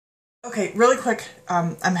Okay, really quick,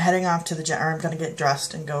 I'm heading off to the gym, or I'm going to get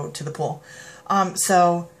dressed and go to the pool.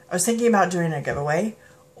 So I was thinking about doing a giveaway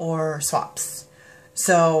or swaps.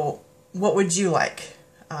 So what would you like?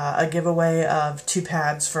 A giveaway of 2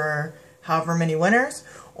 pads for however many winners,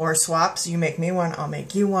 or swaps, you make me one, I'll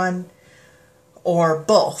make you one, or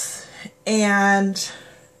both. And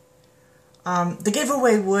the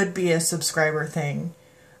giveaway would be a subscriber thing.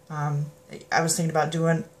 I was thinking about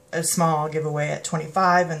doing a small giveaway at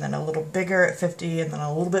 25, and then a little bigger at 50, and then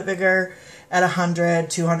a little bit bigger at 100,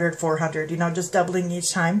 200, 400, you know, just doubling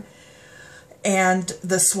each time. And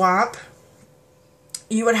the swap,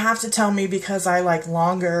 you would have to tell me, because I like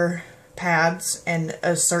longer pads and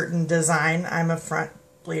a certain design. I'm a front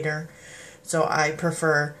bleeder, so I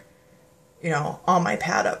prefer, you know, all my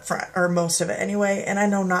pad up front, or most of it anyway, and I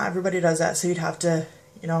know not everybody does that, so you'd have to,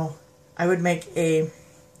 you know, I would make a,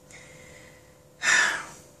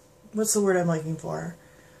 what's the word I'm looking for?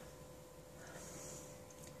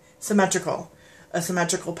 Symmetrical. A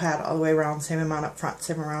symmetrical pad all the way around, same amount up front,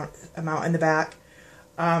 same amount in the back.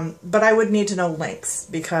 But I would need to know lengths,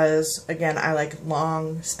 because, again, I like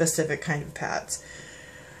long, specific kind of pads.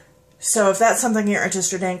 So if that's something you're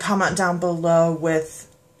interested in, comment down below with,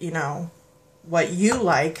 you know, what you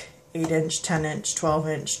like, 8-inch, 10-inch,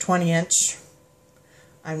 12-inch, 20-inch.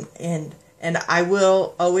 I'm in. And I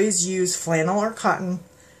will always use flannel or cotton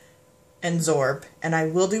and Zorb, and I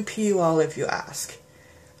will do PUL if you ask.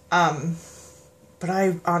 But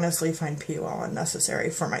I honestly find PUL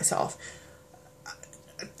unnecessary for myself.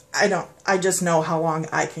 I just know how long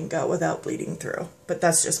I can go without bleeding through, but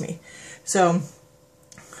that's just me. So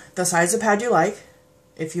the size of pad you like,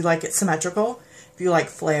 if you like it symmetrical, if you like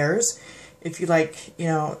flares, if you like, you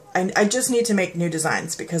know, I just need to make new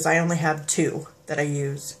designs, because I only have 2 that I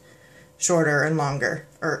use, shorter and longer,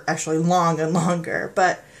 or actually long and longer.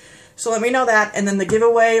 But so let me know that, and then the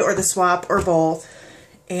giveaway or the swap or both.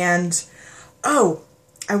 And oh,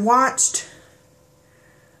 I watched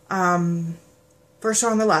first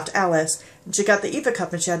one on the left, Alice, and she got the Eva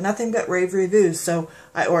cup, and she had nothing but rave reviews, so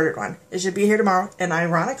I ordered one. It should be here tomorrow, and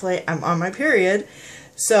ironically, I'm on my period,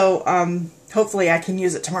 so hopefully I can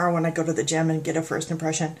use it tomorrow when I go to the gym and get a first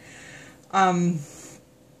impression. But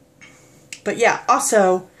yeah,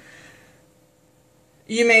 also,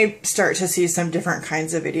 you may start to see some different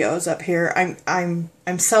kinds of videos up here.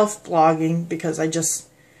 I'm self-blogging, because I just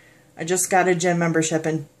got a gym membership,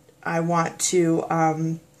 and I want to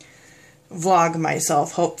vlog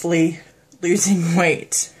myself, hopefully losing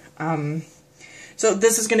weight. So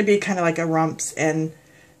this is going to be kind of like a Rumps and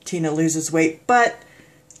Tina loses weight, but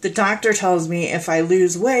the doctor tells me if I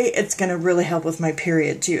lose weight, it's going to really help with my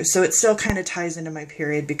period too. So it still kind of ties into my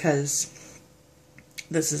period, because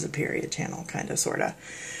this is a period channel, kind of, sort of.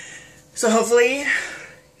 So hopefully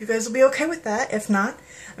you guys will be okay with that. If not,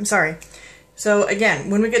 I'm sorry. So again,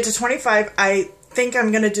 when we get to 25, I think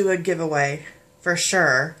I'm going to do a giveaway for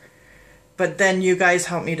sure. But then you guys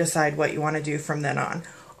help me decide what you want to do from then on.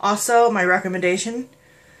 Also, my recommendation,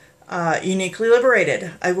 Uniquely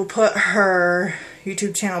Liberated. I will put her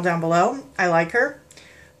YouTube channel down below. I like her.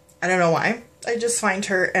 I don't know why. I just find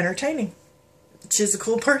her entertaining. She's a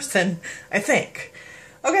cool person, I think.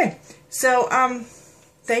 Okay, so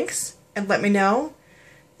thanks, and let me know,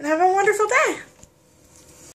 and have a wonderful day.